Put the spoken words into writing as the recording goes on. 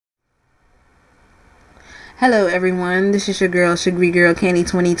Hello everyone, this is your girl Sugary Girl Candy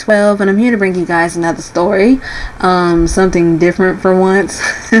 2012 and I'm here to bring you guys another story. Something different for once.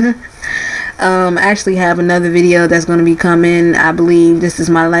 I actually have another video that's going to be coming. I believe this is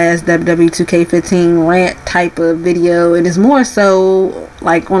my last WWE 2K15 rant type of video. It is more so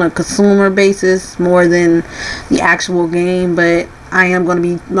like on a consumer basis more than the actual game, but I am going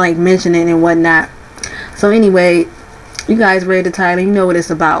to be like mentioning and whatnot. So anyway, you guys read the title, you know what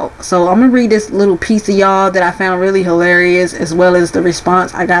it's about. So I'm gonna read this little piece of y'all that I found really hilarious, as well as the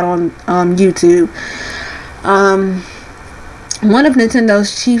response I got on YouTube. One of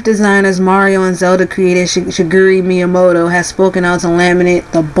Nintendo's chief designers, Mario and Zelda creator Shigeru Miyamoto, has spoken out to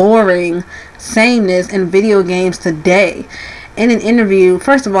laminate the boring sameness in video games today. In an interview,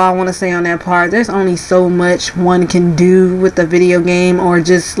 first of all, I want to say on that part, there's only so much one can do with the video game, or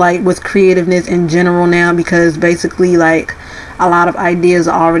just like with creativeness in general now, because basically like a lot of ideas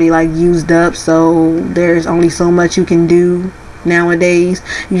are already like used up, so there's only so much you can do nowadays.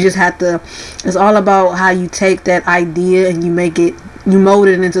 You just have to, it's all about how you take that idea and you make it, you mold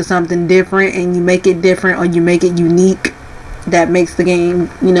it into something different, and you make it different or you make it unique. That makes the game,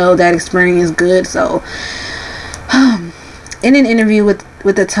 you know, that experience good. So in an interview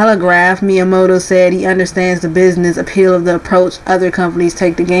with the Telegraph, Miyamoto said he understands the business appeal of the approach other companies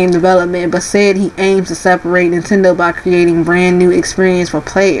take to game development, but said he aims to separate Nintendo by creating brand new experience for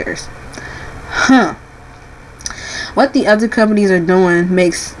players. What the other companies are doing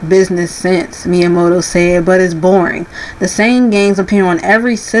makes business sense, Miyamoto said, but it's boring. The same games appear on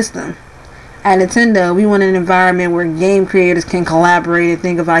every system. At Nintendo, we want an environment where game creators can collaborate and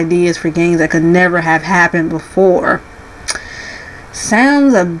think of ideas for games that could never have happened before.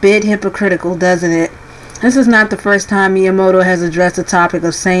 Sounds a bit hypocritical, doesn't it? This is not the first time Miyamoto has addressed the topic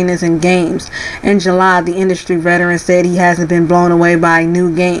of sameness in games. In July, the industry veteran said he hasn't been blown away by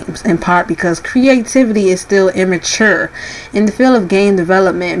new games, in part because creativity is still immature. In the field of game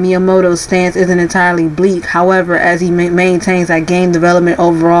development, Miyamoto's stance isn't entirely bleak. However, as he maintains that game development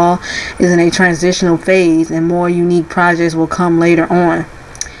overall is in a transitional phase and more unique projects will come later on.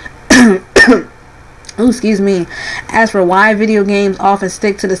 Ooh, excuse me. As for why video games often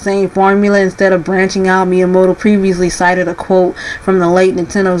stick to the same formula instead of branching out, Miyamoto previously cited a quote from the late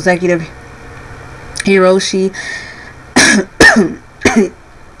Nintendo executive Hiroshi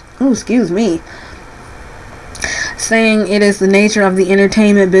ooh, excuse me, saying it is the nature of the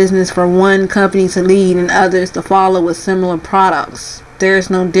entertainment business for one company to lead and others to follow with similar products. There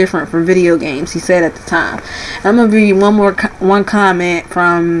is no different for video games, he said at the time. I'm gonna read one comment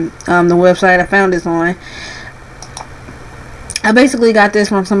from the website I found this on. I basically got this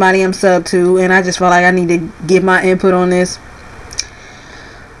from somebody I'm sub to, and I just felt like I need to give my input on this.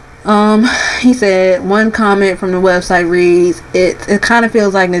 He said, one comment from the website reads, it kind of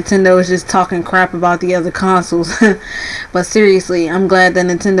feels like Nintendo is just talking crap about the other consoles. But seriously, I'm glad that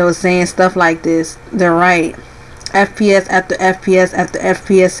Nintendo is saying stuff like this. They're right. FPS after FPS after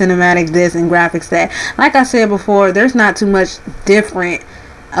FPS, cinematic this and graphics that. Like I said before, there's not too much different.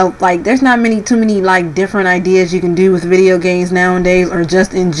 Like there's not too many like different ideas you can do with video games nowadays, or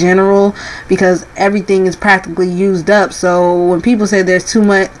just in general, because everything is practically used up. So when people say there's too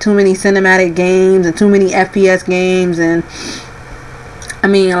many cinematic games and too many FPS games, and I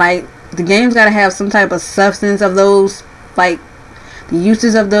mean like the games gotta have some type of substance of those, like the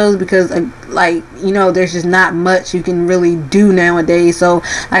uses of those, because like, you know, there's just not much you can really do nowadays. So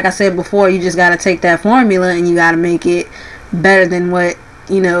like I said before, you just got to take that formula and you got to make it better than what,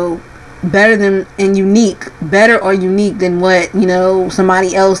 you know, better or unique than what, you know,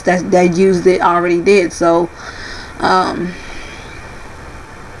 somebody else that used it already did. So but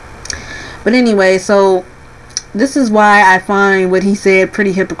anyway, so this is why I find what he said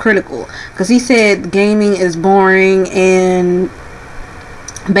pretty hypocritical, because he said gaming is boring and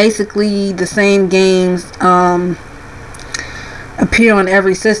basically the same games appear on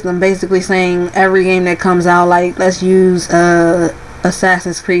every system, basically saying every game that comes out, like let's use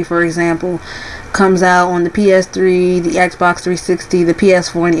Assassin's Creed for example, comes out on the PS3, the Xbox 360, the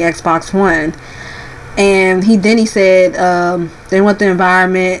PS4 and the Xbox One. And he said they want the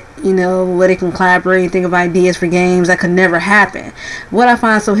environment, you know, where they can collaborate and think of ideas for games that could never happen. What I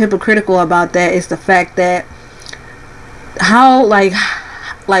find so hypocritical about that is the fact that how like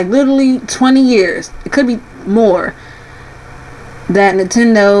literally 20 years, it could be more, that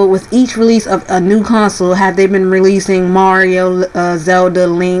Nintendo, with each release of a new console, have they been releasing Mario, Zelda,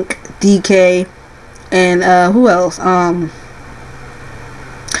 Link, DK, and who else?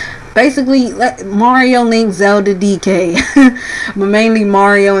 Basically, Mario, Link, Zelda, DK. But mainly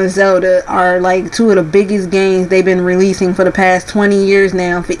Mario and Zelda are like two of the biggest games they've been releasing for the past 20 years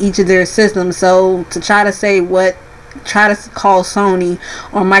now for each of their systems. So to try to call Sony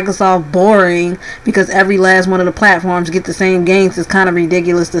or Microsoft boring because every last one of the platforms get the same games is kind of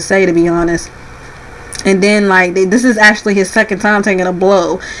ridiculous to say, to be honest. And then like this is actually his second time taking a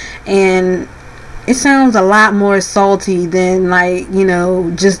blow, and it sounds a lot more salty than like,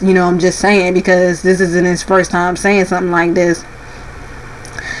 I'm just saying, because this isn't his first time saying something like this.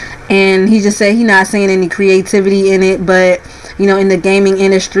 And he just said he's not seeing any creativity in it, but in the gaming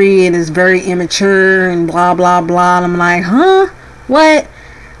industry, and it's very immature and blah blah blah. And I'm like, huh? What?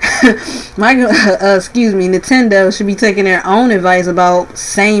 Nintendo should be taking their own advice about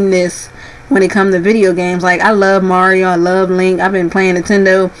sameness when it comes to video games. Like, I love Mario, I love Link. I've been playing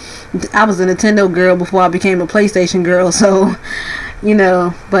Nintendo. I was a Nintendo girl before I became a PlayStation girl, so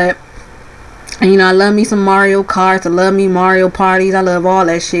but I love me some Mario Karts, I love me Mario parties, I love all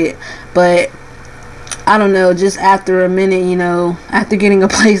that shit. But I don't know, just after a minute, after getting a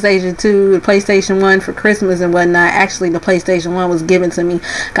PlayStation 2, the PlayStation 1 for Christmas and whatnot. Actually, the PlayStation 1 was given to me.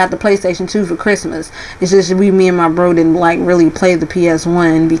 Got the PlayStation 2 for Christmas. It's just me and my bro didn't like really play the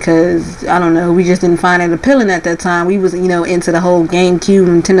PS1 because, I don't know, we just didn't find it appealing at that time. We was, into the whole GameCube,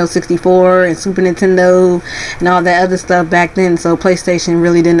 Nintendo 64, and Super Nintendo, and all that other stuff back then. So PlayStation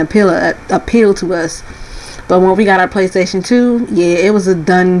really didn't appeal to us. But when we got our PlayStation 2, yeah, it was a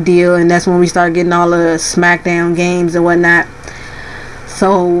done deal, and that's when we started getting all the SmackDown games and whatnot.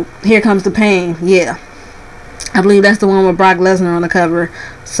 So here comes the pain. Yeah, I believe that's the one with Brock Lesnar on the cover.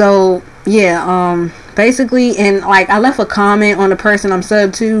 So yeah, basically, and like I left a comment on the person I'm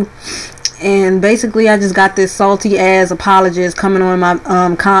subbed to, and basically I just got this salty ass apologist coming on my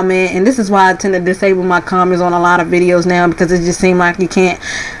comment, and this is why I tend to disable my comments on a lot of videos now, because it just seems like you can't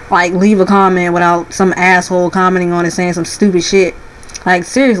like leave a comment without some asshole commenting on it saying some stupid shit. Like,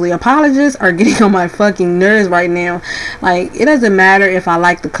 seriously, apologists are getting on my fucking nerves right now. Like, it doesn't matter if I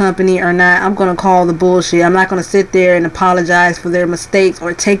like the company or not. I'm gonna call the bullshit. I'm not gonna sit there and apologize for their mistakes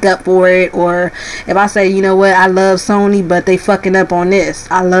or take up for it. Or if I say, you know what, I love Sony, but they fucking up on this.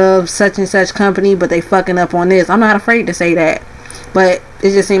 I love such and such company, but they fucking up on this. I'm not afraid to say that. But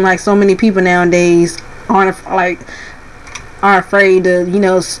it just seems like so many people nowadays aren't afraid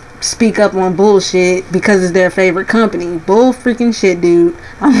to, speak up on bullshit because it's their favorite company. Bull freaking shit, dude.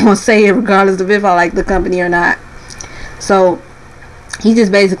 I'm gonna say it regardless of if I like the company or not. So he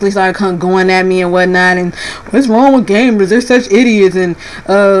just basically started going at me and whatnot, and what's wrong with gamers? They're such idiots, and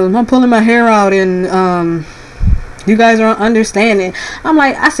I'm pulling my hair out, and you guys aren't understanding. I'm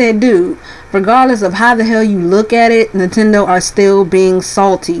like, I said, dude, regardless of how the hell you look at it, Nintendo are still being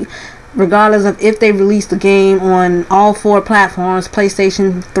salty. Regardless of if they release the game on all four platforms,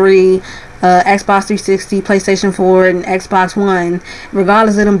 PlayStation 3, Xbox 360, PlayStation 4, and Xbox One,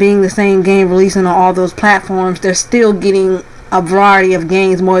 regardless of them being the same game releasing on all those platforms, they're still getting a variety of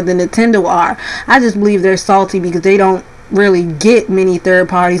games more than Nintendo are. I just believe they're salty because they don't really get many third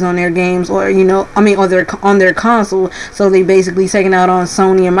parties on their games, or on their console. So they basically taking out on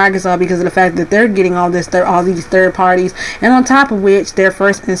Sony and Microsoft because of the fact that they're getting all these third parties, and on top of which they're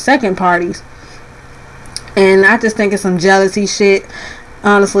first and second parties. And I just think it's some jealousy shit,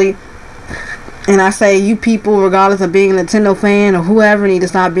 honestly. And I say, you people, regardless of being a Nintendo fan or whoever, need to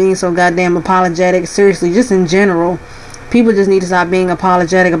stop being so goddamn apologetic. Seriously, just in general. People just need to stop being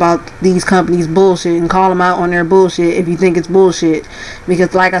apologetic about these companies' bullshit and call them out on their bullshit if you think it's bullshit.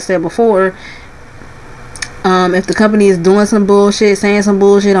 Because like I said before, if the company is doing some bullshit, saying some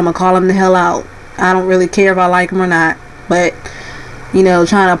bullshit, I'm going to call them the hell out. I don't really care if I like them or not. But,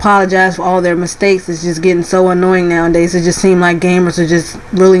 trying to apologize for all their mistakes is just getting so annoying nowadays. It just seems like gamers are just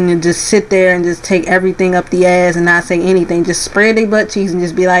willing to just sit there and just take everything up the ass and not say anything. Just spread their butt cheeks and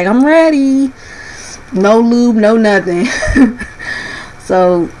just be like, I'm ready. No lube, no nothing.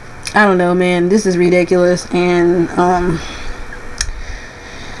 So I don't know, man, this is ridiculous. And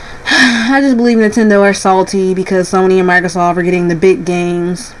I just believe Nintendo are salty because Sony and Microsoft are getting the big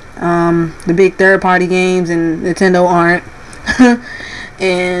games, the big third party games, and Nintendo aren't.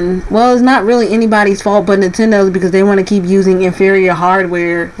 And well, it's not really anybody's fault but Nintendo's, because they want to keep using inferior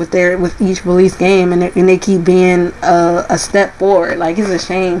hardware with each release game, and they keep being a step forward. Like, it's a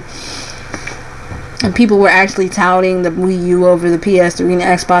shame. And people were actually touting the Wii U over the PS3 and the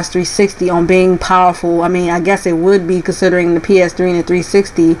Xbox 360 on being powerful. I mean, I guess it would be, considering the PS3 and the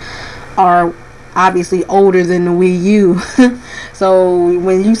 360 are obviously older than the Wii U. So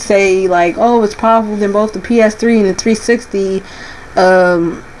when you say like, oh, it's powerful than both the PS3 and the 360,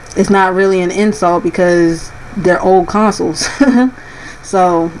 it's not really an insult because they're old consoles.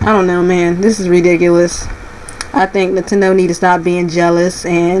 So I don't know, man, this is ridiculous. I think Nintendo need to stop being jealous,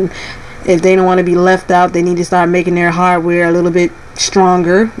 and if they don't want to be left out, they need to start making their hardware a little bit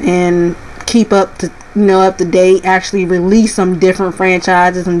stronger and keep up to, you know, up to date. Actually release some different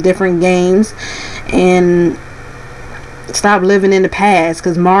franchises, some different games, and stop living in the past,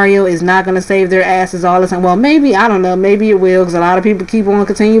 because Mario is not going to save their asses all the time. Well, maybe, I don't know, maybe it will, because a lot of people keep on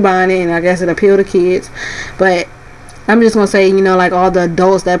continue buying it, and I guess it appeal to kids. But I'm just going to say, you know, like all the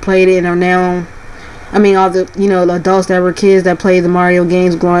adults that played it and are now, I mean, all the, you know, the adults that were kids that played the Mario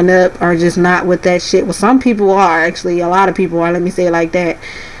games growing up are just not with that shit. Well, some people are, actually, a lot of people are, let me say it like that.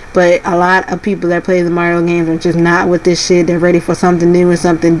 But a lot of people that play the Mario games are just not with this shit. They're ready for something new and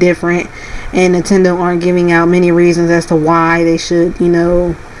something different. And Nintendo aren't giving out many reasons as to why they should, you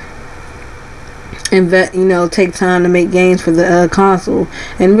know, take time to make games for the console.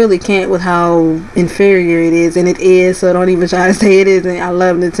 And really can't with how inferior it is. And it is, so don't even try to say it isn't. I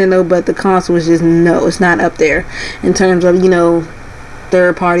love Nintendo, but the console is just, no, it's not up there in terms of, you know,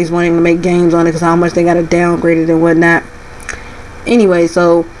 third parties wanting to make games on it, because how much they got to downgrade it and whatnot. Anyway,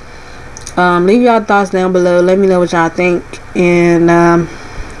 so leave y'all thoughts down below. Let me know what y'all think. And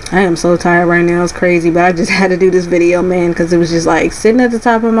I am so tired right now. It's crazy, but I just had to do this video, man, because it was just like sitting at the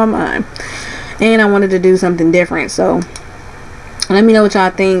top of my mind, and I wanted to do something different. So let me know what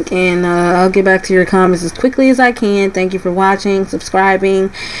y'all think, and I'll get back to your comments as quickly as I can. Thank you for watching,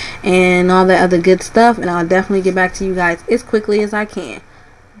 subscribing, and all that other good stuff, and I'll definitely get back to you guys as quickly as I can.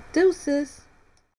 Deuces.